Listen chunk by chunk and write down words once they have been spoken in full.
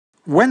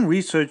When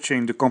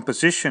researching the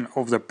composition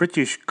of the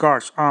British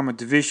Guards Armoured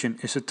Division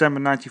in September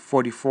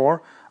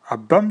 1944, I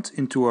bumped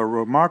into a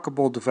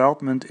remarkable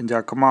development in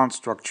their command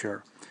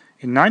structure.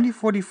 In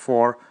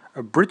 1944,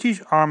 a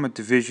British Armoured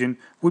Division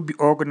would be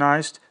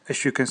organized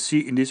as you can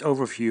see in this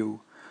overview.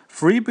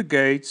 3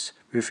 brigades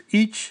with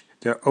each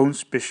their own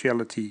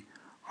specialty: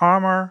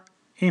 armor,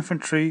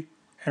 infantry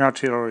and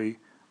artillery,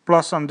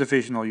 plus some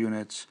divisional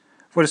units.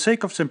 For the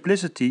sake of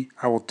simplicity,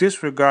 I will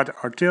disregard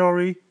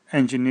artillery,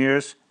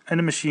 engineers and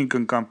the machine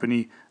gun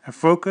company and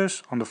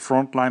focus on the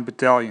frontline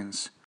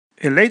battalions.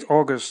 In late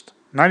August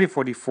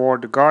 1944,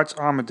 the Guards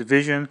Armoured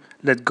Division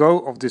let go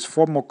of this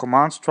formal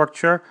command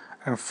structure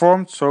and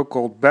formed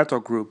so-called battle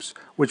groups,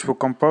 which were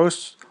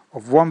composed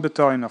of 1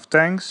 battalion of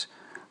tanks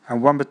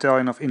and 1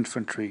 battalion of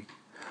infantry.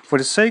 For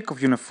the sake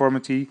of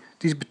uniformity,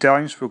 these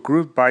battalions were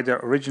grouped by their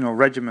original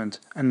regiment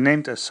and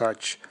named as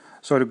such,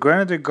 so the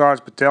Grenadier Guards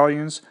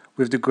battalions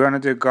with the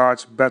Grenadier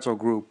Guards battle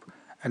group,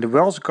 and the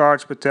Welsh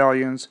Guards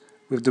battalions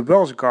with the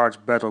Welsh Guards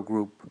battle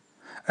group.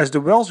 As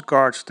the Welsh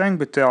Guards tank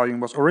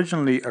battalion was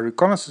originally a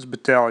reconnaissance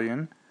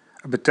battalion,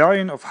 a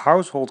battalion of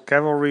household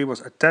cavalry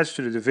was attached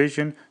to the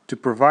division to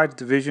provide the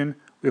division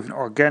with an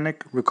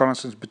organic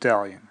reconnaissance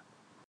battalion.